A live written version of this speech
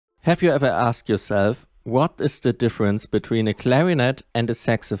Have you ever asked yourself, what is the difference between a clarinet and a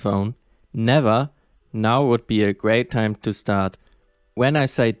saxophone? Never? Now would be a great time to start. When I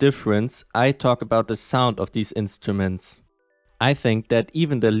say difference, I talk about the sound of these instruments. I think that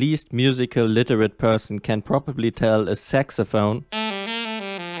even the least musical literate person can probably tell a saxophone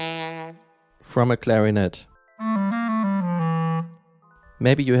from a clarinet.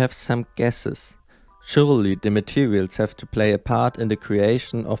 Maybe you have some guesses. Surely the materials have to play a part in the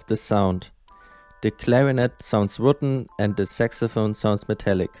creation of the sound. The clarinet sounds wooden and the saxophone sounds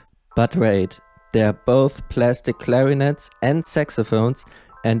metallic. But wait, they are both plastic clarinets and saxophones,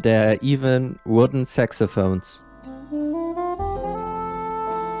 and there are even wooden saxophones.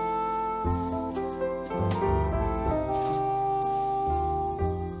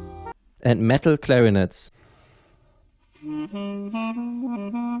 And metal clarinets.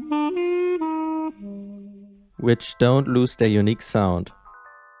 Which don't lose their unique sound.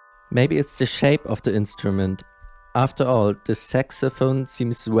 Maybe it's the shape of the instrument. After all, the saxophone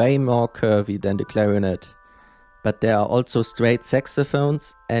seems way more curvy than the clarinet. But there are also straight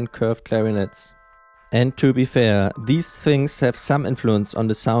saxophones and curved clarinets. And to be fair, these things have some influence on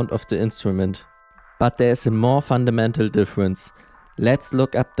the sound of the instrument. But there is a more fundamental difference. Let's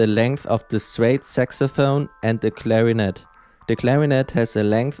look up the length of the straight saxophone and the clarinet. The clarinet has a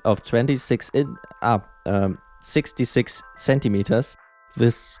length of 66 centimeters.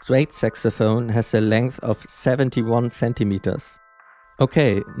 The straight saxophone has a length of 71 centimeters.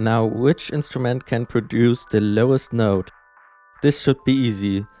 Okay, now which instrument can produce the lowest note? This should be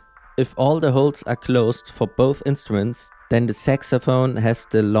easy. If all the holes are closed for both instruments, then the saxophone has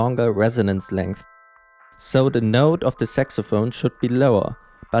the longer resonance length. So the note of the saxophone should be lower,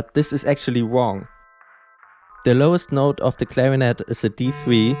 but this is actually wrong. The lowest note of the clarinet is a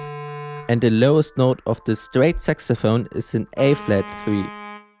D3, and the lowest note of the straight saxophone is an A-flat 3.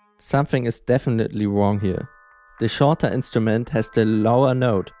 Something is definitely wrong here. The shorter instrument has the lower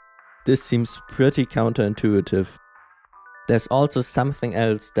note. This seems pretty counterintuitive. There's also something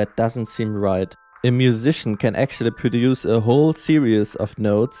else that doesn't seem right. A musician can actually produce a whole series of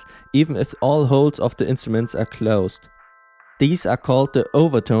notes even if all holes of the instruments are closed. These are called the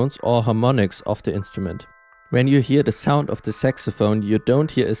overtones or harmonics of the instrument. When you hear the sound of the saxophone, you don't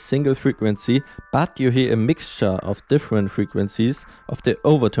hear a single frequency, but you hear a mixture of different frequencies of the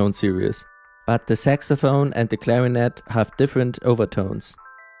overtone series. But the saxophone and the clarinet have different overtones.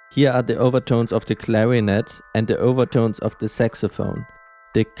 Here are the overtones of the clarinet and the overtones of the saxophone.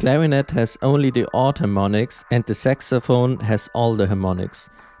 The clarinet has only the odd harmonics and the saxophone has all the harmonics.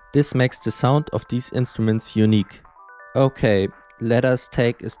 This makes the sound of these instruments unique. Okay, let us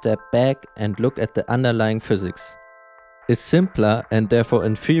take a step back and look at the underlying physics. A simpler and therefore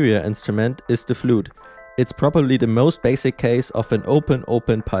inferior instrument is the flute. It's probably the most basic case of an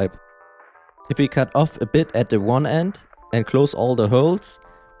open pipe. If we cut off a bit at the one end and close all the holes,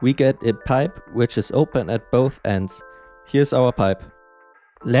 we get a pipe which is open at both ends. Here's our pipe.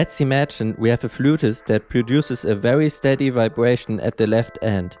 Let's imagine we have a flutist that produces a very steady vibration at the left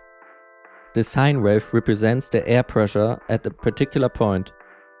end. The sine wave represents the air pressure at a particular point.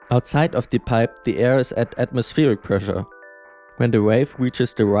 Outside of the pipe, the air is at atmospheric pressure. When the wave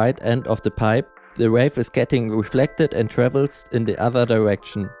reaches the right end of the pipe, the wave is getting reflected and travels in the other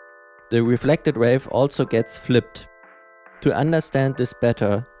direction. The reflected wave also gets flipped. To understand this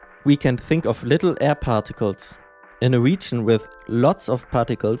better, we can think of little air particles. In a region with lots of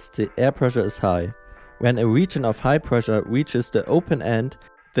particles, the air pressure is high. When a region of high pressure reaches the open end,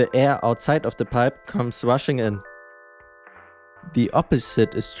 the air outside of the pipe comes rushing in. The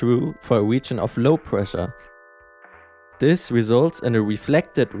opposite is true for a region of low pressure. This results in a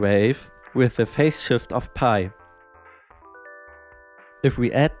reflected wave with a phase shift of pi. If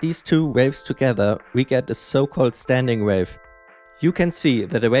we add these two waves together, we get a so-called standing wave. You can see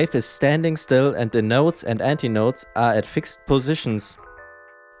that the wave is standing still and the notes and antinodes are at fixed positions.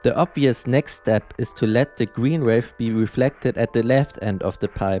 The obvious next step is to let the green wave be reflected at the left end of the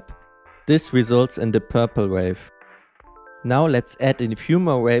pipe. This results in the purple wave. Now let's add in a few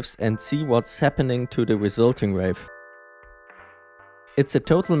more waves and see what's happening to the resulting wave. It's a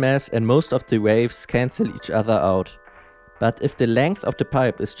total mass and most of the waves cancel each other out. But if the length of the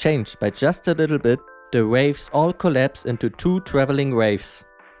pipe is changed by just a little bit, the waves all collapse into two traveling waves.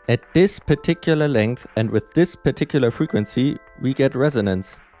 At this particular length and with this particular frequency, we get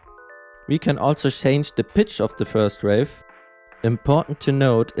resonance. We can also change the pitch of the first wave. Important to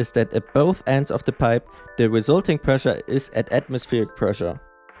note is that at both ends of the pipe, the resulting pressure is at atmospheric pressure.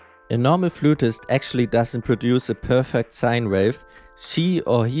 A normal flutist actually doesn't produce a perfect sine wave, She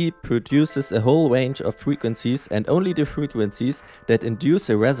or he produces a whole range of frequencies, and only the frequencies that induce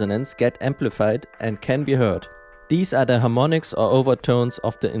a resonance get amplified and can be heard. These are the harmonics or overtones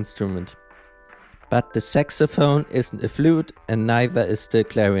of the instrument. But the saxophone isn't a flute, and neither is the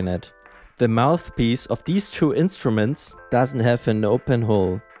clarinet. The mouthpiece of these two instruments doesn't have an open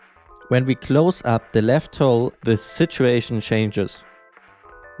hole. When we close up the left hole, the situation changes.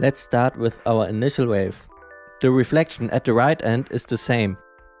 Let's start with our initial wave. The reflection at the right end is the same.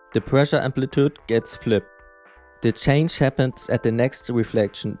 The pressure amplitude gets flipped. The change happens at the next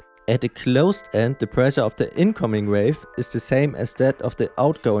reflection. At the closed end, the pressure of the incoming wave is the same as that of the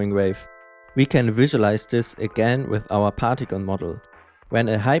outgoing wave. We can visualize this again with our particle model. When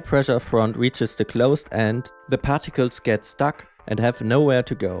a high pressure front reaches the closed end, the particles get stuck and have nowhere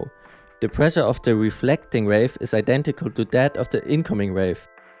to go. The pressure of the reflecting wave is identical to that of the incoming wave.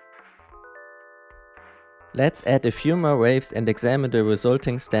 Let's add a few more waves and examine the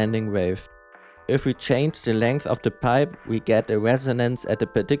resulting standing wave. If we change the length of the pipe, we get a resonance at a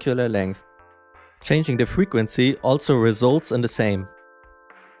particular length. Changing the frequency also results in the same.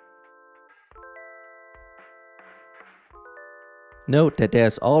 Note that there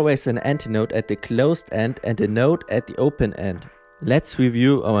is always an antinote at the closed end and a note at the open end. Let's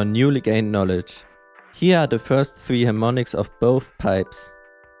review our newly gained knowledge. Here are the first three harmonics of both pipes.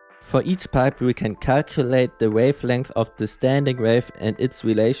 For each pipe we can calculate the wavelength of the standing wave and its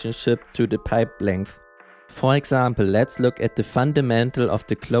relationship to the pipe length. For example, let's look at the fundamental of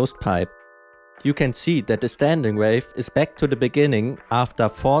the closed pipe. You can see that the standing wave is back to the beginning after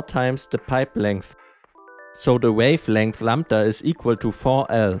 4 times the pipe length. So the wavelength lambda is equal to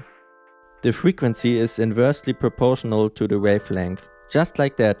 4L. The frequency is inversely proportional to the wavelength. Just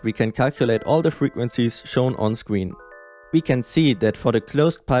like that, we can calculate all the frequencies shown on screen. We can see that for the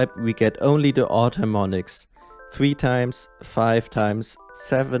closed pipe we get only the odd harmonics. 3 times, 5 times,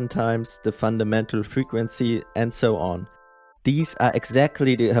 7 times the fundamental frequency, and so on. These are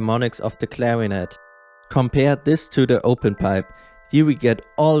exactly the harmonics of the clarinet. Compare this to the open pipe. Here we get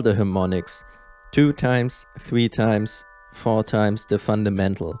all the harmonics. 2 times, 3 times, 4 times the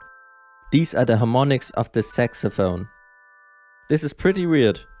fundamental. These are the harmonics of the saxophone. This is pretty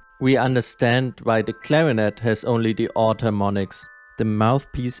weird. We understand why the clarinet has only the odd harmonics. The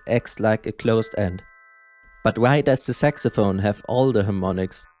mouthpiece acts like a closed end. But why does the saxophone have all the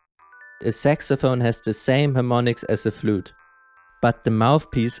harmonics? A saxophone has the same harmonics as a flute. But the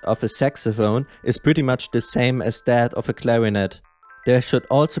mouthpiece of a saxophone is pretty much the same as that of a clarinet. There should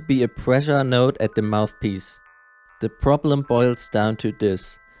also be a pressure note at the mouthpiece. The problem boils down to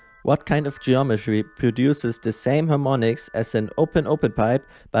this. What kind of geometry produces the same harmonics as an open pipe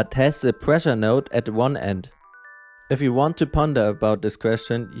but has a pressure note at one end? If you want to ponder about this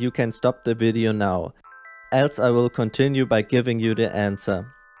question, you can stop the video now. Else I will continue by giving you the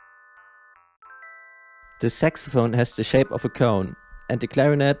answer. The saxophone has the shape of a cone and the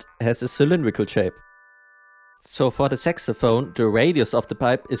clarinet has a cylindrical shape. So for the saxophone, the radius of the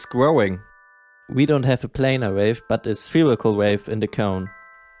pipe is growing. We don't have a planar wave but a spherical wave in the cone.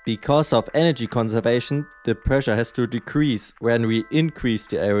 Because of energy conservation, the pressure has to decrease when we increase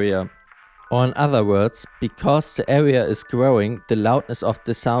the area. Or in other words, because the area is growing, the loudness of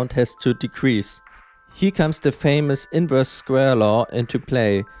the sound has to decrease. Here comes the famous inverse square law into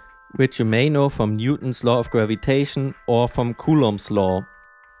play, which you may know from Newton's law of gravitation or from Coulomb's law.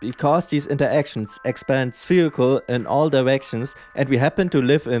 Because these interactions expand spherical in all directions and we happen to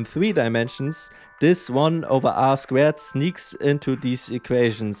live in 3 dimensions, this 1 over r squared sneaks into these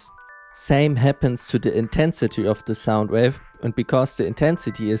equations. Same happens to the intensity of the sound wave, and because the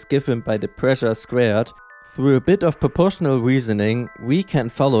intensity is given by the pressure squared, through a bit of proportional reasoning, we can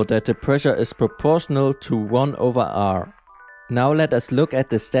follow that the pressure is proportional to 1 over r. Now let us look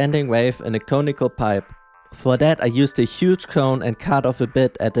at the standing wave in a conical pipe. For that I used a huge cone and cut off a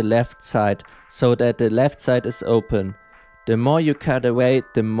bit at the left side, so that the left side is open. The more you cut away,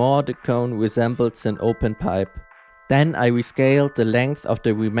 the more the cone resembles an open pipe. Then I rescaled the length of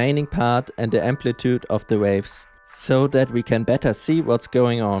the remaining part and the amplitude of the waves, so that we can better see what's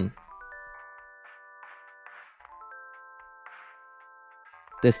going on.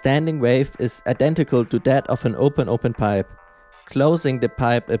 The standing wave is identical to that of an open pipe. Closing the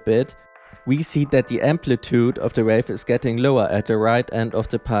pipe a bit, we see that the amplitude of the wave is getting lower at the right end of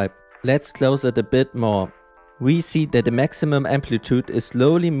the pipe. Let's close it a bit more. We see that the maximum amplitude is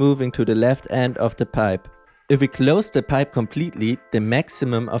slowly moving to the left end of the pipe. If we close the pipe completely, the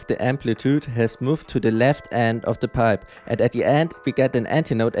maximum of the amplitude has moved to the left end of the pipe, and at the end we get an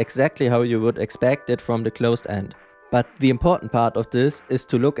antinote exactly how you would expect it from the closed end. But the important part of this is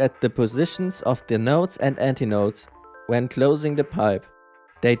to look at the positions of the notes and antinodes. when closing the pipe.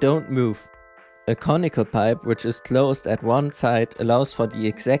 They don't move. A conical pipe which is closed at one side allows for the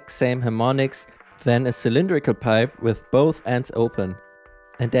exact same harmonics than a cylindrical pipe with both ends open.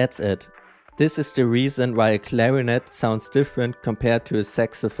 And that's it. This is the reason why a clarinet sounds different compared to a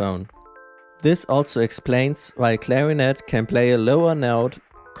saxophone. This also explains why a clarinet can play a lower note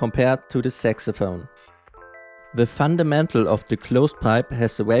compared to the saxophone. The fundamental of the closed pipe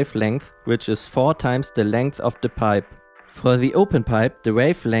has a wavelength which is 4 times the length of the pipe. For the open pipe, the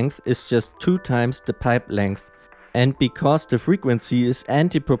wavelength is just 2 times the pipe length. And because the frequency is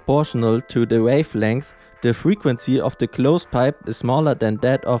anti-proportional to the wavelength, the frequency of the closed pipe is smaller than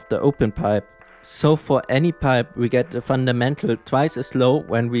that of the open pipe. So for any pipe we get the fundamental twice as low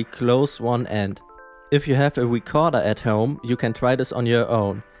when we close one end. If you have a recorder at home, you can try this on your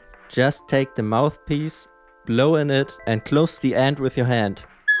own. Just take the mouthpiece, blow in it and close the end with your hand.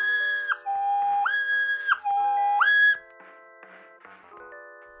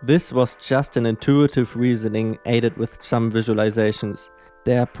 This was just an intuitive reasoning aided with some visualizations.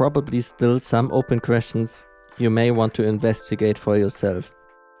 There are probably still some open questions you may want to investigate for yourself.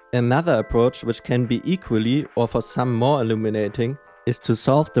 Another approach, which can be equally or for some more illuminating, is to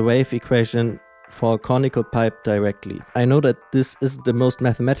solve the wave equation for a conical pipe directly. I know that this isn't the most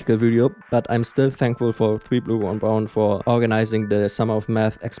mathematical video, but I'm still thankful for 3 Blue 1 Brown for organizing the Summer of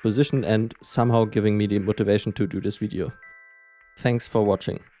Math exposition and somehow giving me the motivation to do this video. Thanks for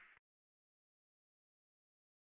watching.